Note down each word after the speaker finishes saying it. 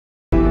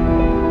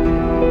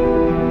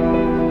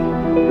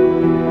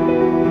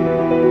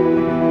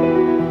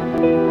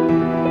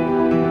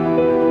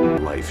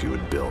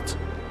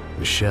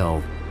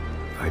Michelle,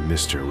 I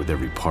missed her with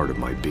every part of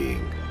my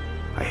being.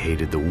 I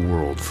hated the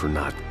world for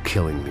not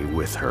killing me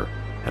with her,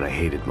 and I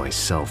hated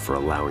myself for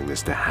allowing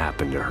this to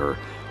happen to her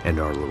and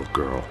our little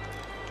girl.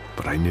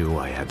 But I knew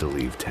I had to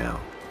leave town.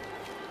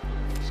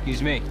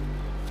 Excuse me.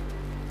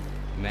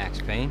 Max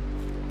Payne?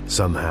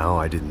 Somehow,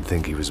 I didn't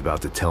think he was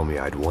about to tell me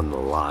I'd won the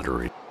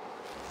lottery.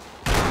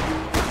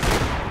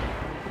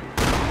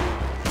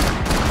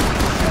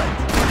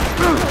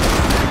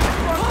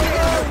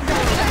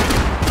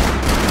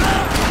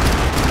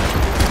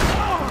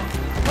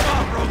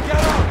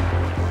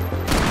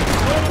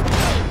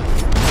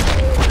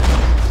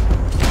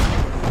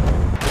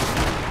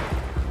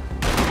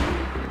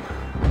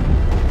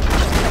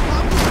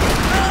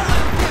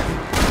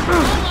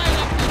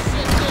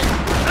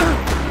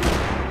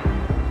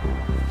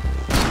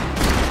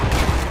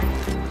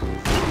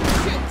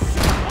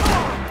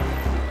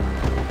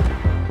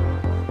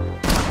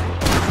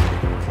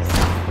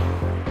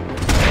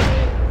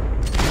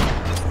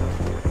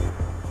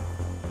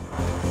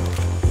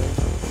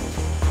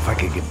 If I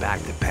could get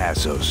back to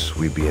Passos,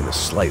 we'd be in a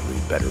slightly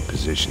better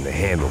position to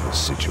handle this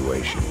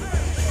situation.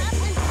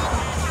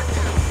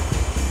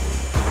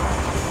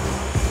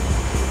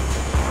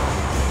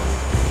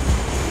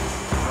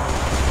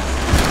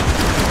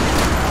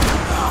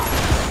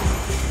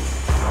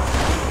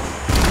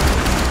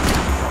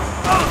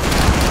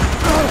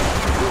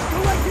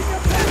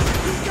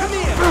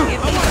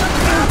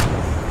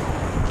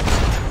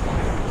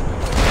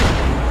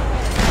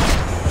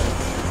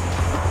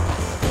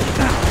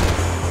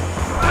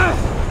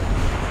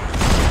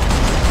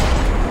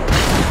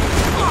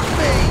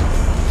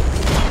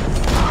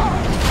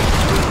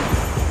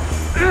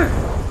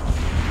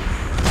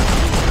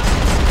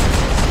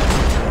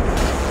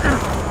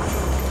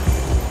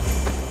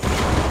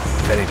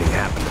 If anything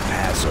happened to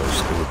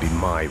Passos, it would be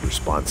my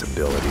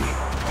responsibility.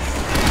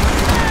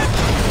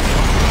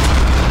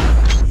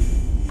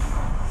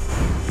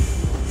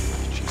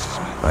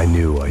 I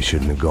knew I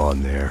shouldn't have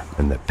gone there,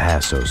 and that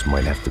Passos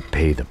might have to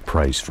pay the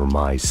price for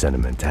my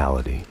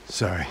sentimentality.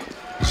 Sorry,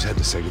 just had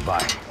to say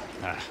goodbye.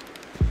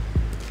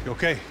 You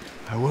okay?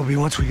 I will be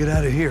once we get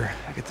out of here.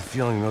 I get the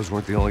feeling those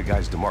weren't the only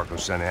guys DeMarco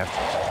sent after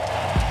us.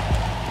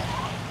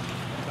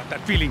 Got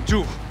that feeling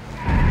too.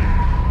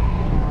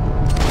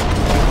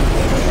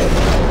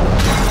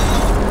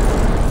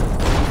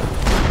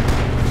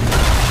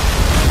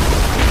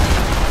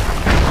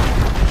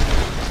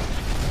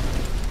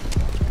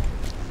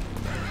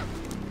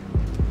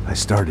 I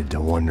started to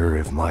wonder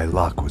if my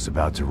luck was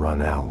about to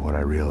run out when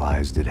I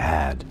realized it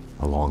had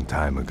a long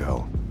time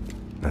ago.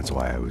 That's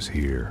why I was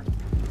here.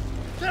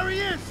 There he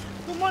is!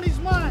 The money's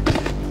mine!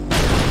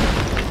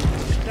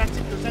 That's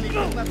if there's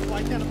anything left to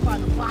identify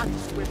the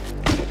bodies with.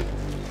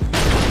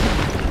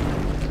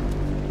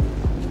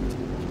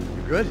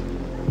 You good?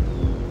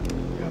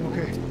 Yeah, I'm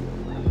okay.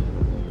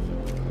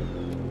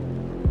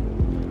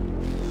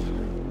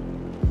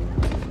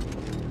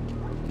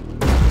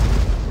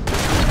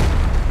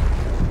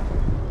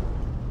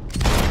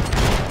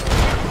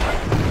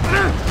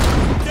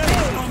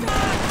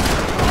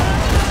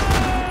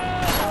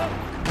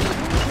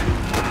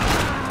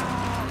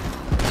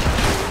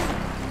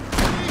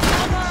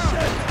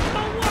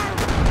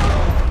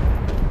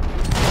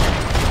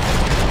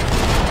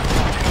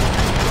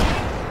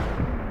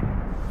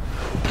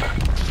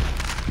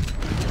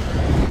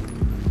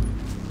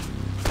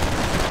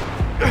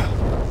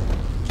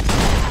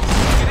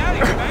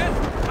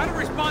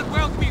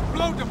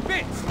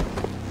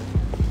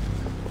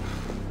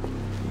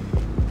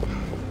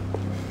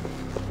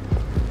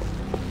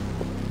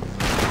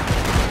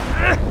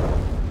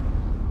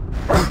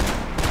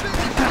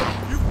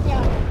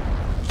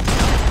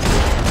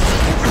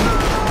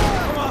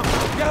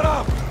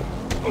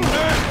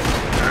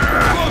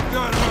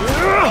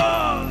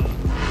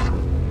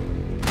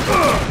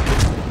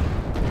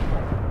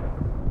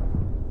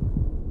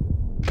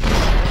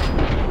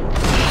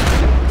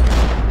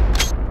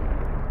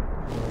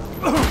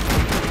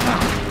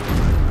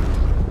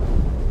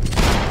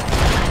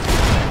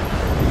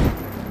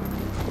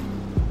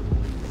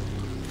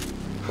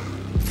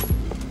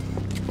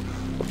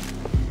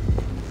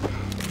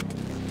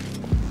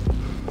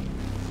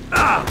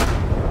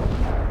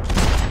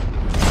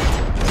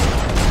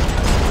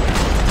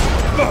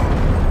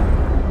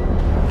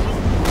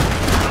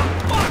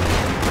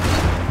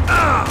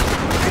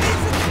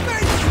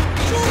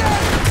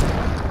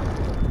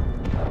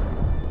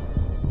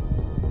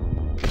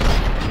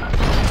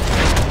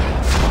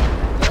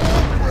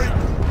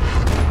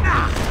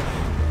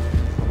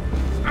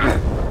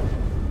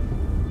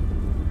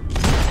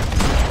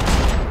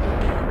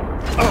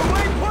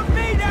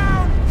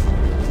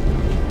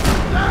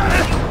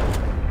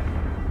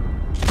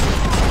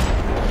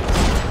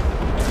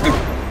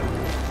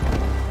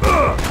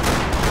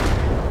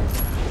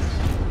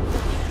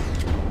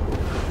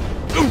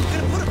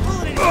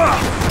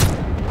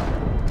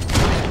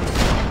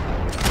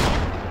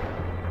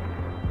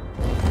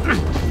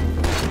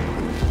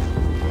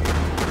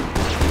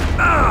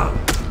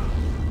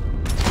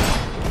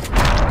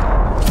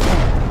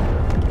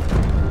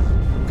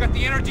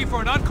 energy for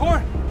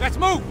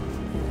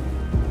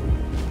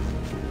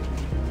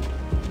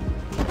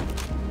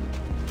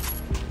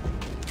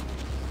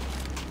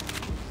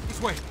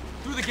way,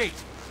 through the gate.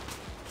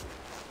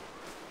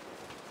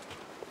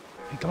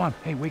 Hey, come on.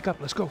 Hey, wake up.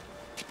 Let's go.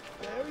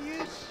 There he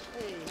is.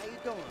 Hey, how you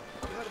doing?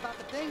 You heard about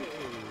the thing? $100,000.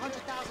 I'm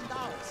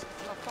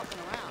not fucking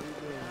around.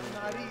 I'm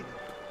not either.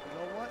 You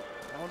know what?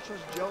 I don't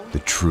trust Joey. The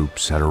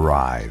troops had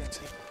arrived.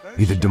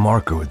 Either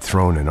DeMarco had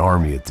thrown an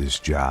army at this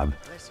job,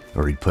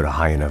 or he'd put a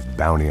high enough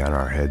bounty on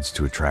our heads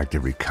to attract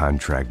every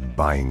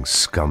contract-buying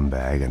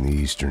scumbag on the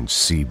eastern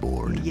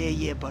seaboard.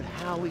 Yeah, but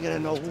how are we gonna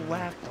know who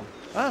whacked him?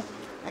 Huh?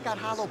 I got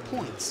hollow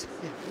points.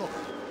 Yeah, look,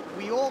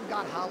 we all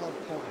got hollow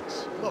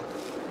points. Look,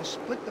 we'll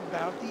split the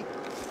bounty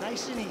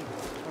nice and even,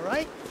 all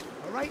right?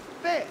 All right?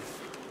 Fair.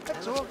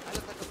 That's all. I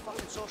look like a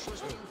fucking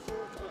socialist looking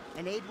fool.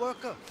 An aid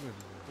worker.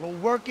 We'll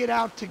work it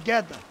out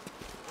together,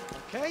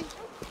 okay?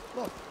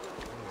 Look,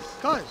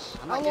 cuz,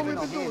 I'm how not long we giving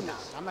no been doing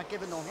handouts. this? I'm not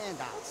giving no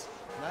handouts.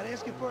 Not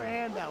asking for a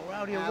handout. We're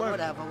out here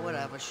working.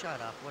 Whatever. Shut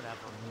up, whatever.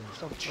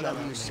 Don't shut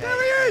Whatever up. you say.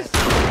 There he is!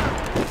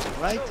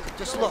 Right?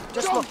 Just look,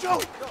 just look.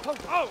 Joe!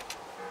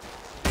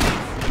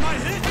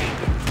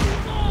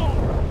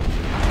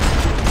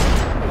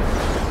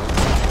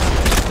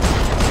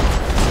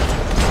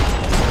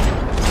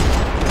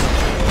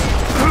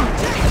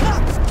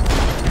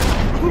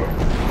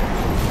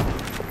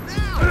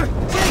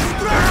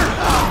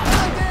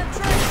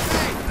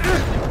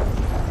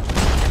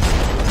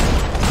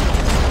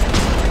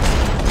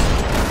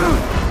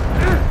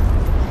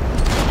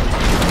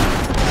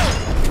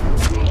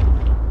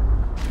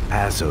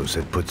 Assos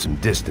had put some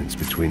distance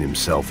between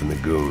himself and the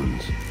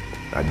goons.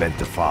 I meant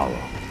to follow.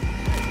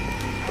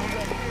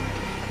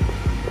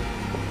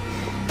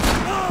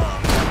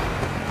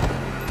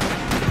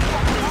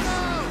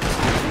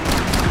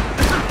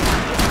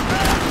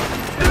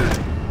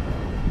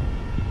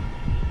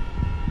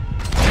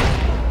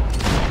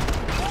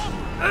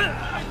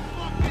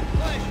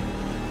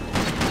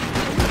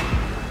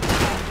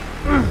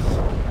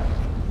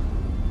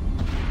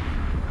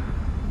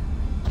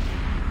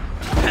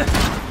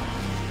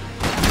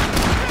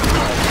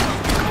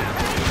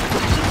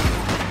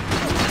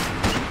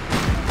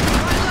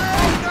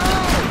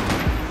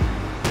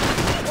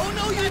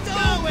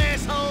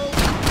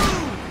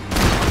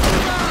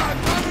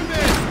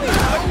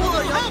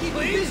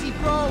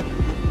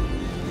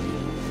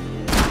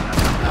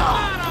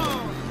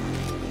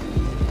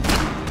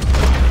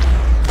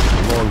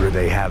 The longer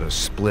they had us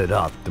split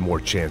up, the more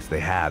chance they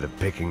had of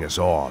picking us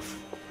off.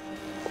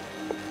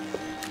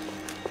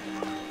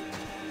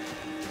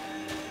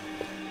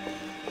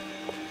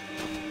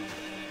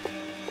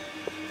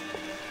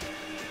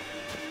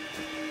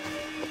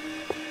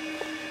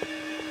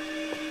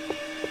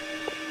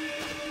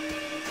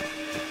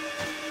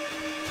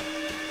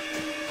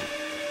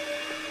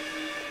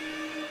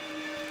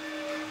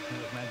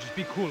 Look, man, just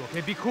be cool,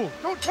 okay? Be cool.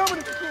 Don't tell me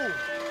to be cool.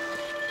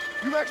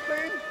 You Max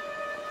Payne?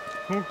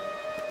 Who?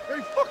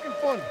 Very fucking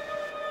funny.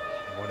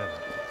 Whatever.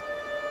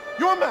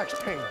 You're Max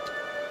Payne.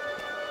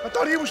 I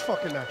thought he was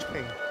fucking Max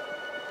Payne.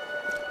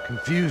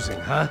 Confusing,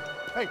 huh?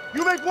 Hey,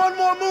 you make one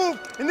more move,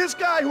 and this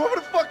guy, whoever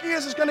the fuck he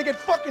is gonna get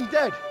fucking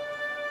dead.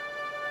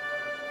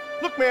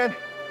 Look, man,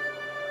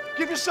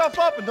 give yourself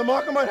up, and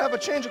DeMarco might have a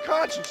change of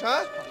conscience,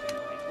 huh?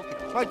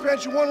 Might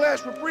grant you one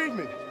last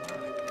reprievement.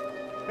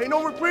 Ain't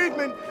no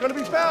reprievement gonna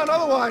be found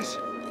otherwise.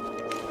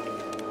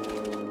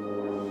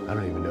 I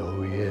don't even know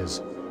who he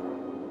is.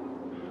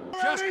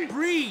 Just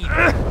breathe!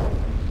 I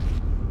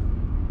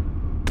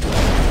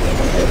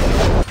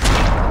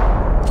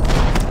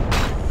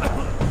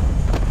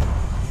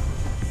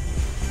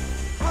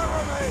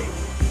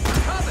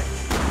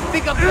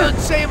think I'm done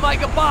saying my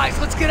goodbyes.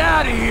 Let's get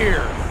out of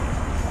here.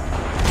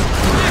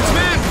 Thanks,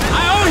 man!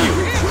 I owe you!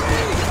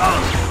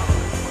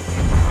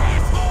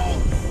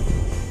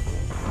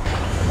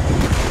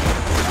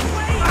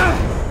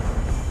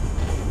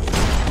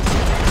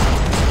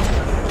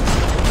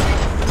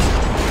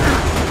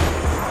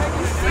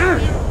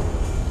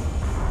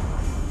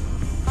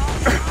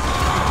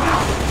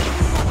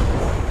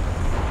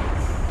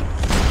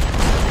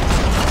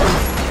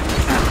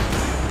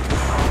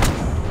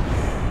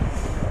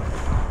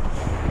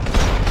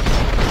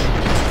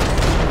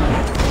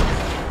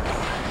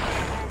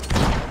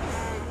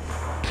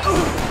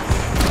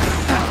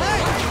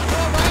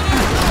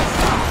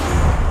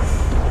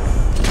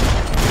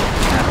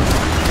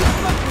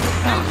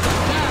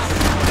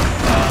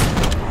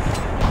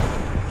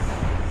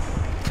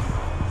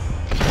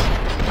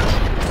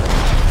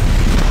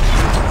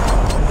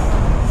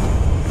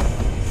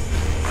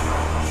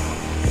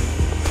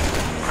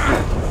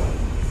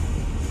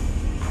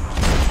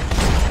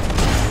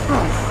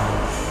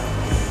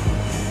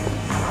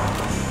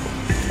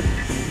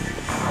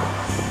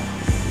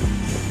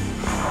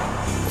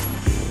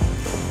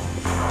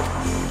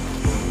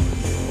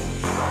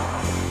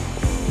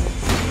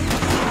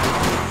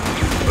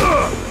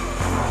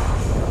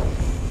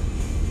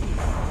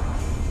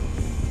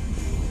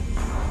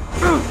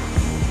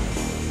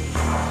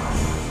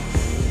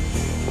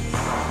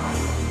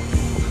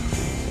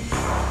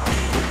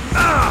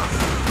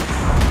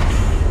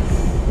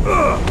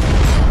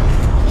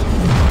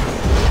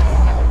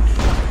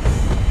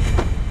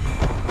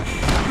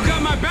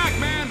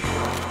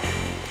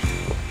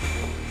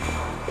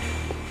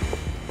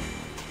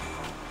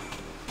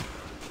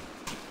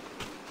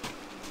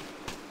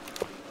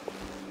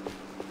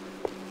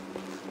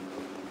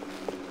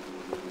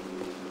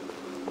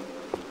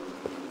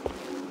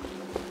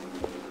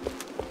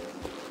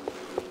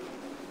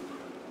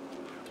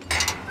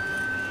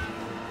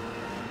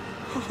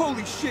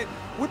 Holy shit!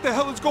 What the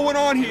hell is going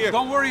on here?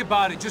 Don't worry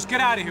about it. Just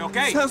get out of here,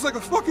 okay? Sounds like a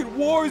fucking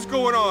war is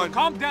going on.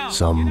 Calm down.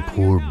 Some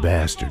poor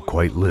bastard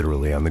quite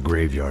literally on the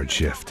graveyard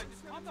shift.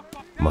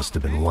 Must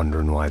have been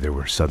wondering why there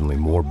were suddenly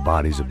more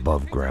bodies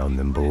above ground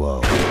than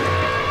below.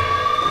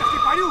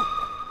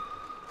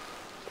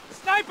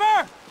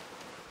 Sniper!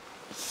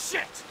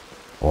 Shit!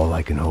 All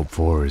I can hope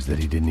for is that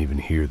he didn't even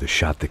hear the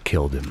shot that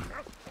killed him.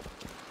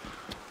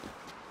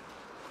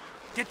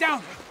 Get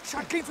down!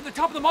 Shot came from the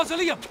top of the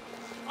mausoleum!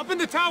 Up in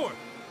the tower!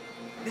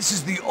 This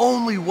is the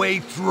only way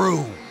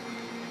through.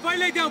 If I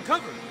lay down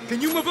cover,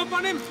 can you move up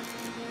on him?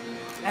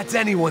 That's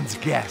anyone's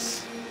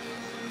guess.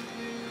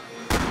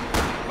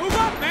 Move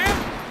up, man!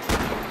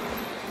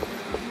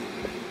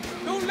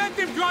 Don't let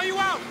them draw you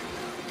out!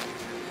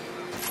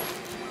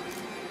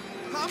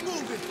 I'm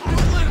moving.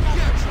 Don't let him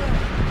get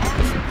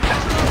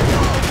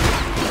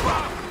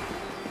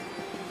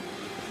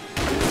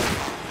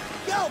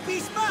Yo, be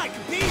smart,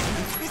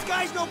 Capiche. This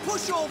guy's no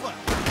pushover.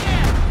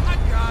 Yeah, I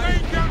got it.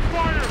 Take down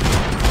fire!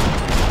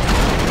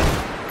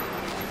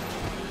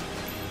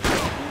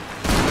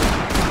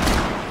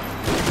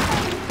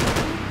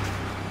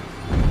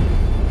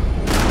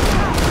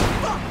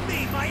 Fuck me,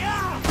 my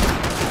arm!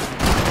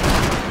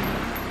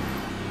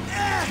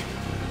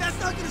 That's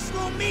not gonna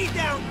slow me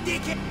down,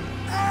 dickhead.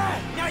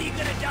 Now you're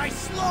gonna die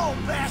slow,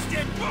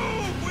 bastard!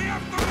 Move! We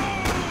have to move!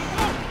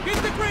 Oh, get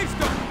the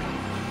gravestone!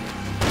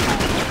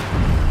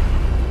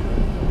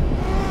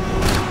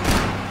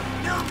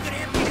 Now I'm gonna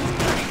empty this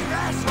gun in your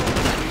asshole!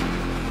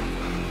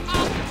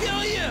 I'll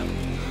kill you!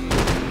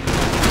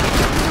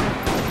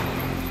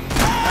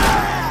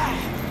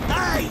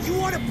 Hey, you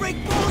wanna break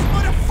balls,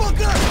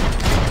 motherfucker?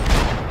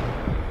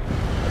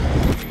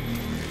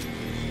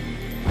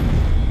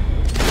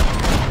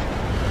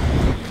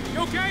 You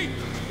okay?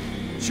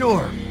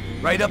 Sure.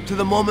 Right up to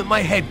the moment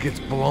my head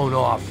gets blown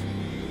off.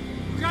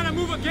 We gotta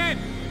move again!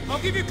 I'll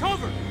give you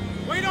cover!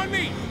 Wait on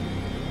me!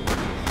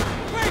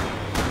 Wait!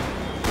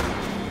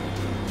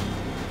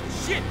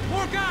 Shit!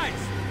 More guys!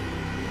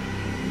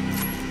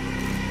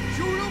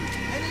 Shoot him,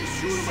 and then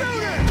shoot him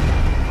again.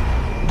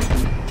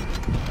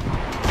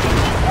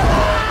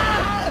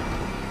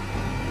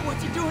 What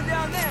you doing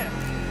down there?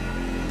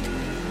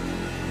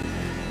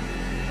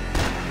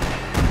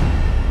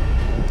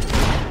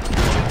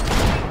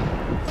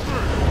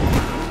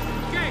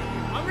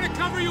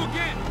 You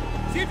again.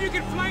 See if you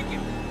can flank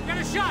him. Get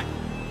a shot.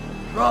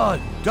 Run,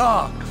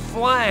 duck,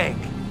 flank.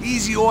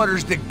 Easy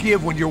orders to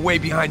give when you're way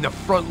behind the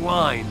front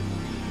line.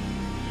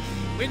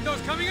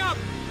 Windows coming up.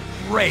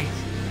 Great.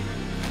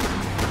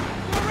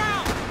 Go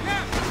around.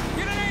 Left.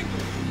 Get an angle.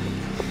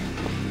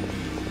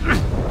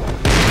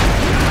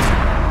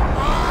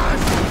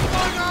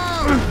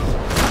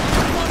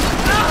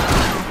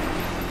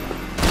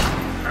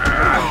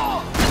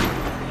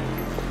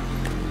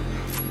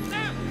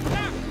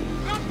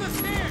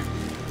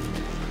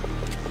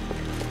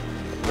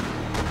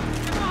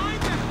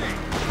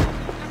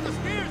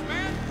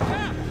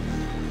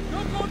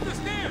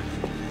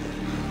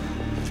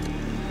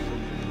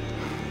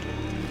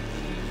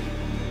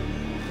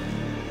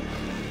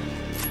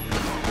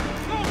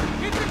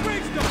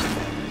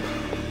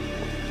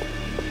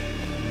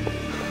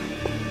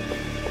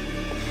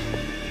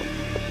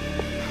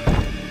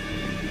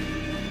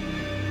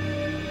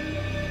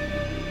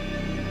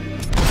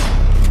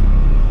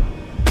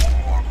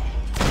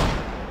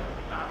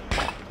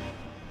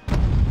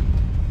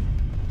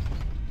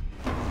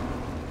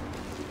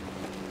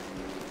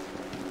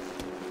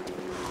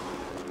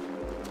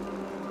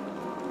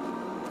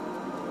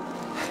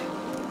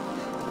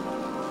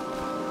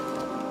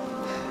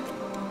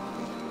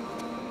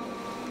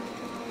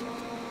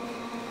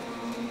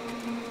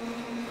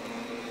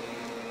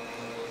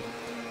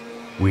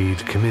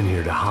 We'd come in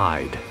here to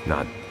hide,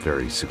 not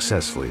very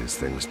successfully as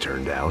things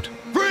turned out.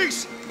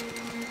 Freeze!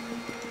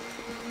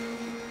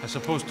 As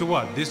opposed to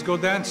what? Disco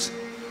dance?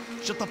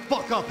 Shut the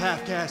fuck up,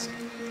 half-caste.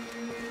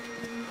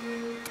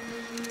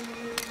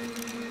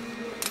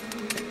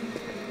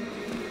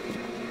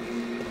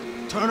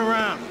 Turn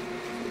around.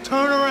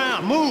 Turn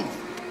around. Move.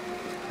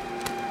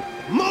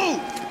 Move!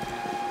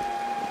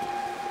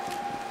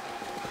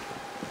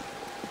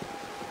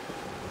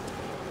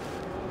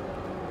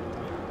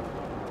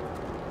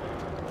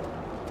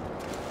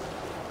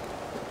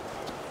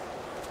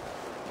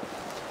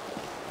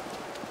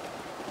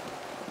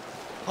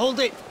 Hold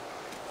it!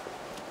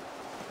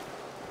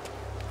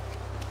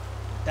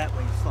 That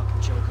way, you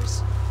fucking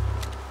jokers.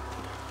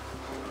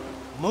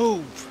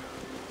 Move!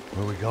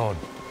 Where are we going?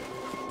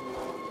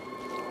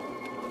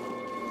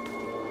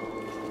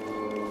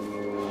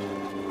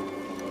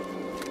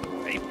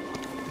 Hey,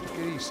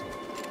 get easy.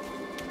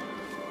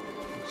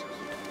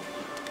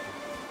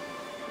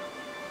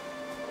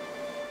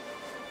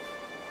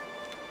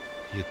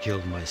 You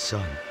killed my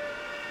son.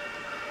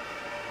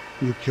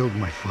 You killed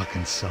my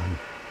fucking son.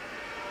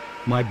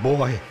 My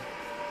boy.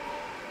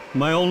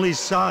 My only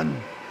son.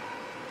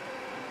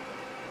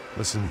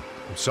 Listen,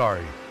 I'm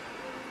sorry.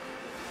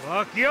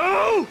 Fuck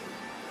you!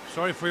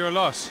 Sorry for your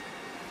loss.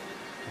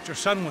 But your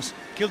son was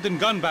killed in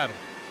gun battle.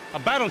 A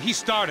battle he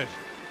started.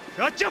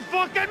 Shut your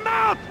fucking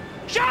mouth!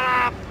 Shut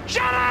up!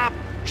 Shut up!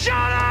 Shut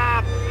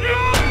up!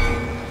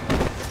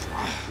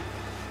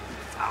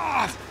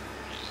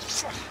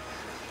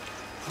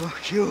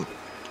 Fuck you!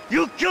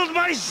 You killed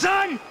my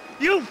son!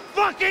 You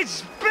fucking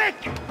spick!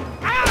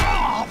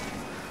 Ow!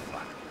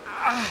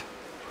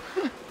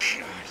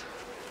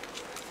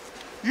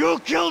 You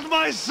killed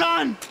my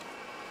son!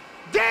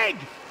 Dig!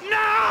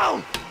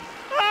 Now!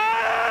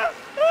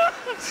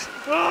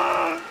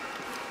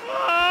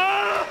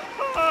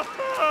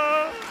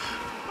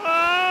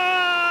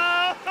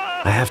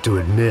 I have to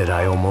admit,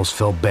 I almost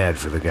felt bad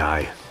for the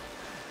guy.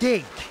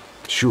 Dig!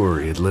 Sure,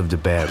 he had lived a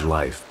bad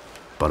life,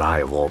 but I,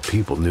 of all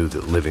people, knew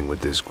that living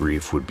with this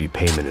grief would be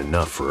payment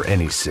enough for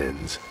any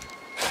sins.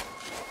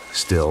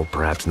 Still,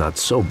 perhaps not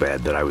so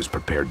bad that I was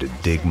prepared to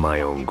dig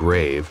my own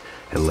grave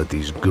and let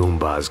these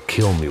Goombas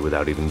kill me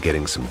without even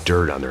getting some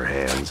dirt on their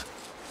hands.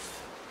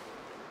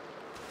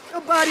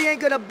 Your body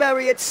ain't gonna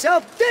bury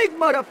itself. Dig,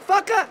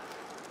 motherfucker!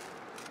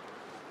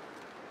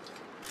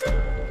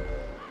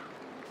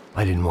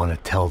 I didn't want to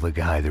tell the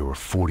guy there were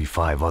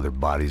 45 other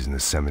bodies in the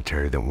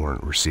cemetery that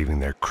weren't receiving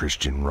their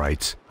Christian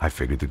rites. I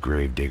figured the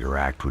Gravedigger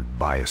Act would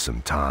buy us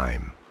some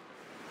time.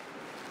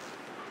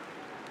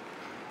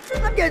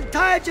 I'm getting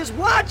tired just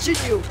watching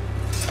you!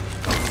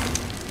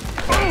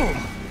 Where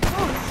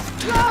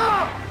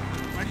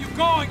are you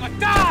going? I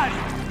died!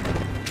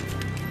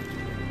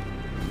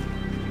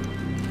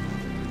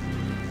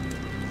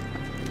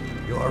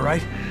 You all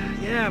right?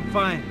 Yeah, I'm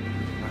fine.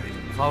 All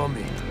right, follow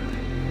me.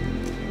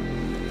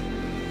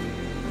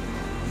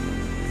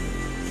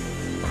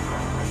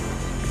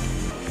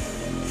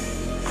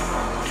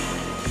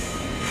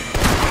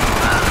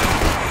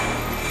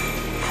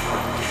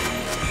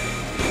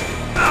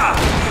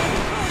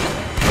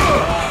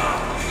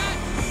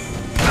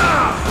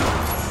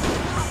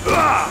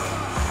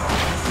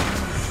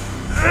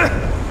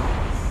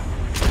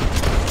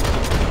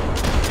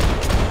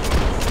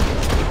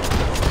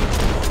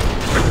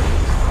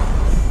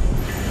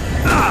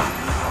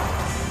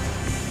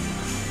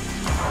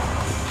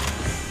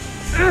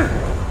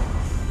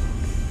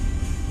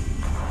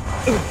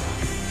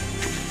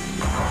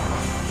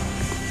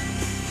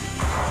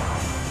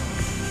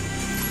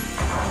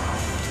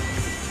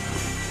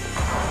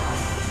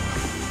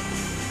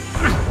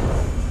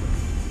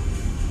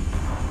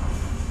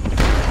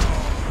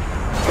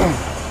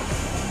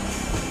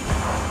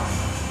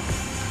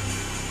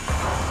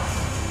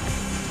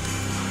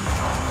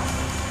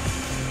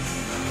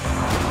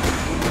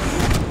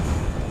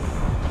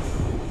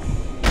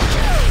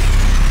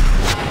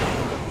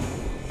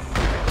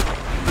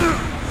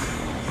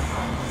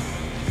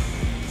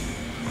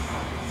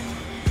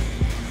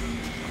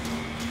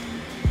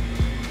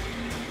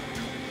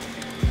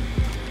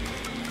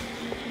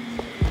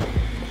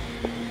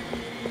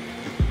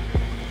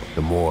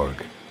 The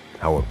morgue.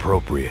 How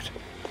appropriate.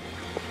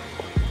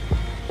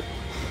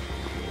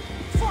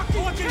 Fucking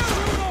kill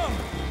them!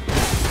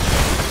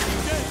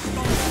 Dead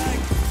scumbag!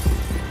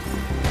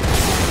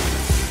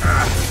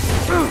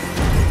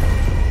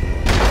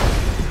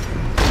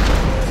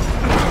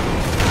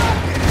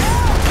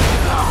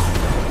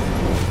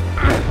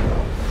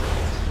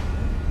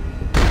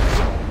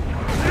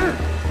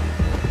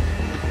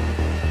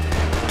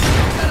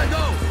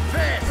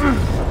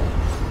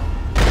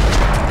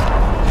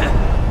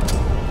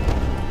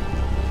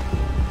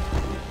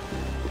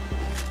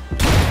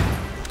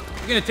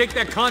 You gonna take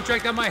that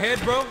contract on my head,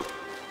 bro?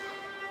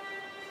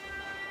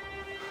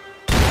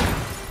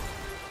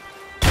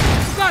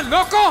 ¿Estás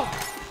loco?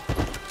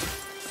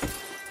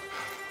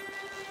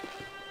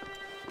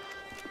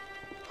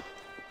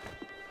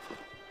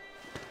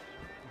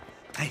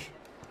 Hey,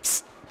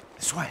 psst,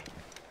 this way.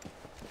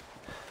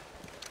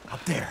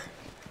 Up there.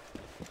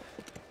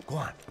 Go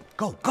on.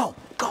 Go, go,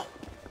 go.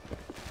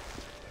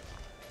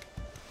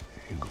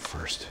 You go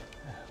first.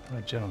 All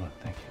right, gentlemen,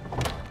 thank you.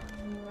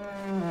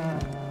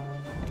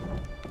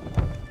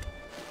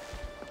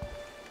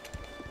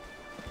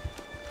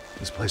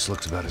 This place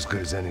looks about as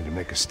good as any to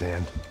make a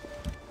stand.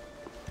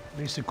 At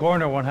least the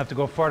coroner won't have to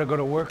go far to go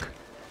to work.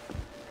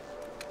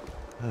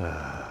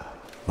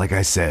 Like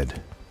I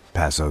said,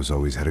 Passo's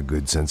always had a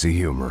good sense of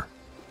humor.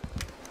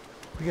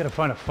 We gotta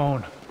find a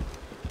phone.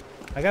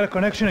 I got a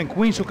connection in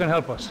Queens who can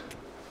help us.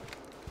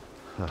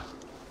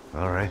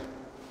 All right.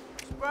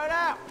 Spread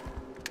out!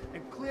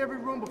 And clear every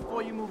room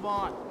before you move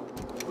on.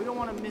 We don't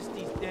want to miss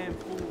these damn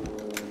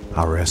fools.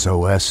 Our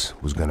SOS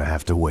was gonna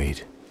have to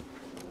wait.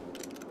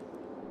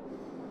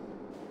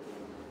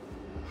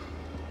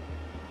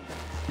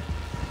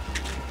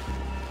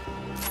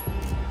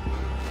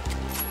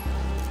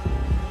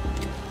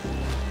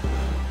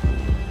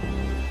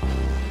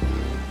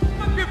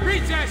 Up your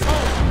beats,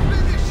 asshole!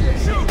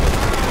 Shoot!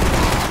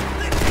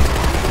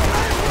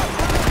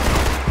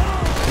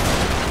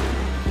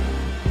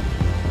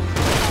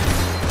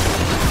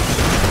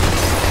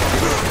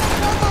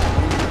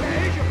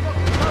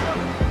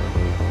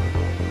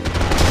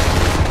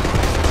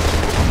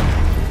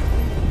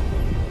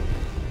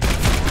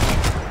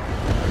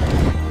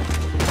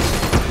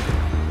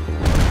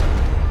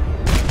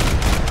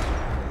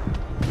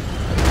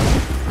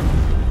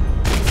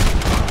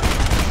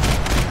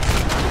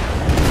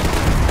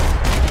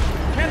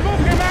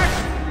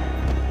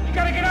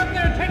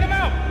 there and take him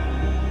out!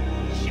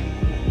 Shit.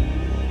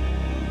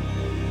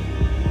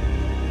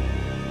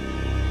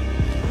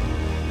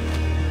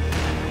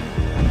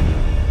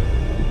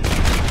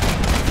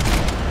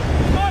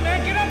 Come on,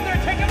 man, get up there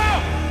and take him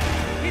out!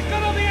 He's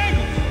got all the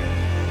angles!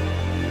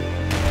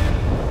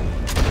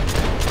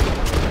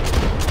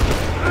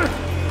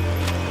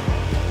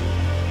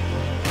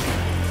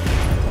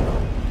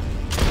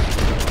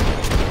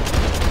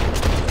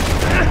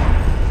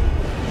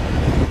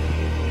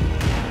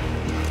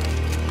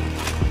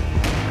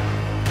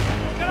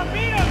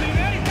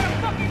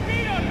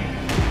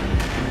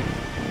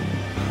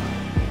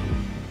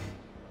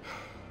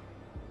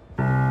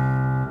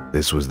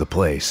 This was the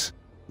place,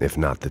 if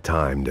not the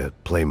time, to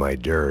play my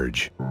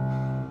dirge.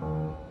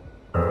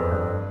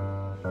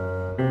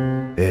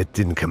 It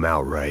didn't come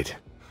out right,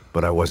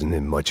 but I wasn't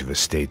in much of a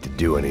state to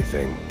do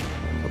anything,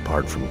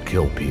 apart from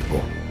kill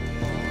people.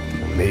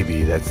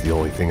 Maybe that's the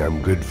only thing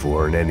I'm good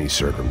for in any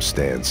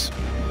circumstance.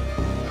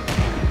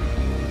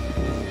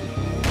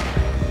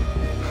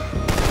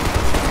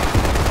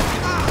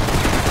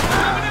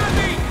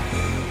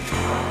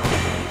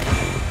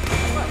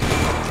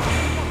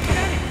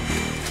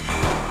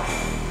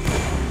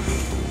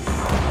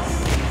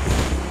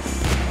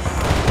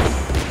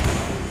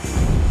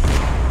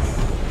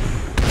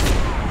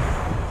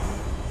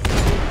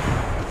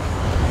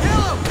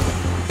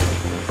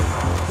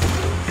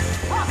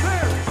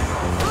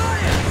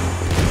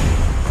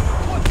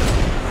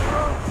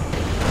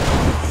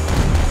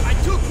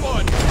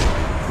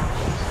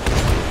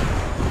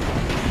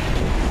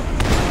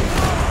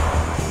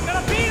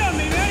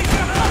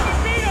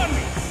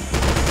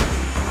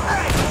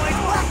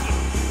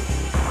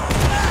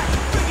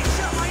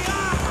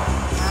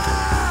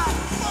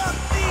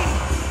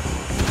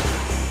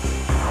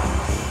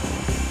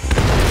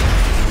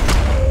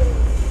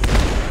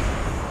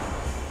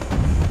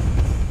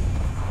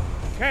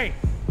 Hey,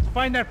 let's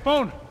find that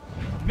phone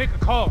and make a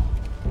call.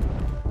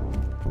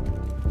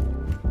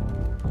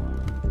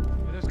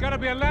 There's gotta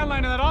be a landline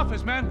in that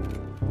office, man.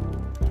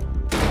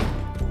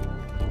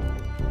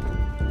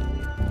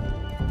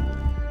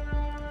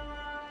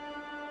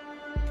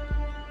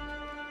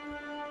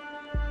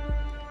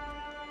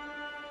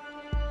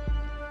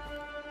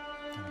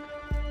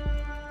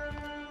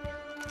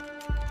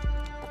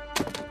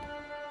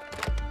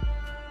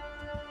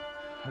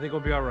 I think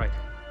we'll be all right.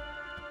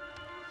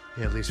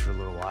 Yeah, at least for a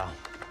little while.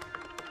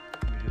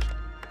 We just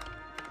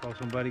call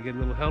somebody, get a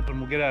little help, and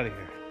we'll get out of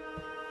here.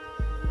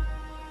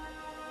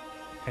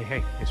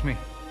 Hey, it's me.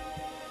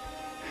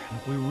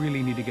 Look, we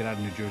really need to get out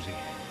of New Jersey.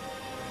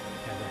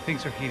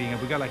 Things are heating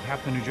up. We got like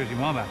half the New Jersey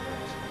mob after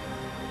us.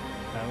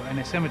 And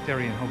a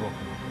cemetery in Hoboken.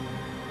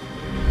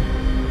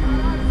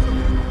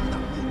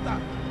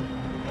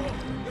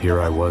 Here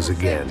I was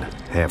again,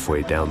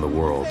 halfway down the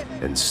world,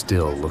 and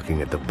still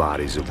looking at the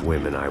bodies of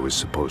women I was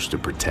supposed to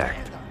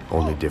protect.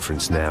 Only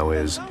difference now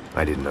is,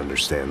 I didn't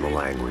understand the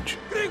language.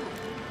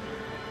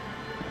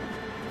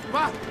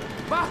 Vai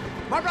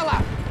pra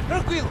lá.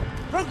 Tranquilo,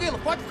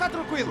 pode ficar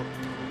tranquilo.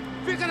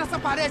 Fica nessa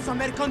parede, seu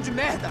americano de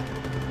merda.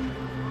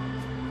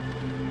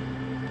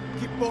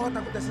 Que porra tá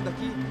acontecendo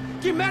aqui?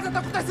 Que merda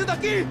tá acontecendo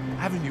aqui?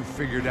 Haven't you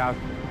figured out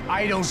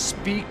I don't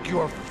speak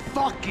your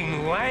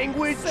fucking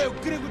language? Seu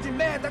gringo de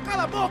merda,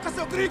 cala a boca,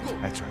 seu gringo!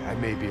 That's right, I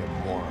may be a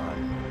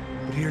moron,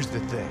 but here's the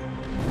thing.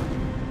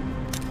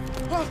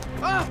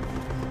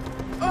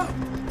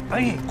 I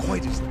ain't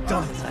quite as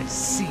dumb as I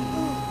seem.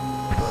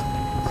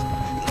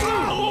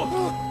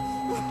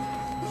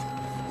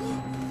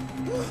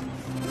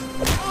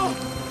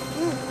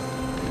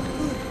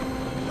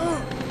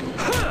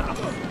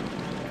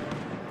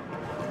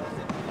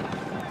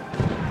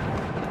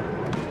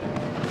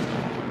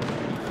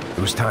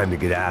 It was time to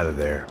get out of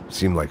there.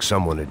 Seemed like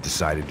someone had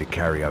decided to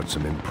carry out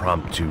some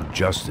impromptu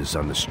justice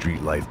on the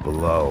street life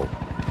below.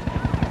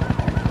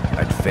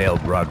 I'd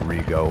failed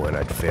Rodrigo and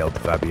I'd failed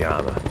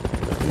Fabiana.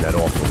 In that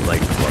awful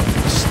nightclub,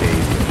 the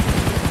stadium.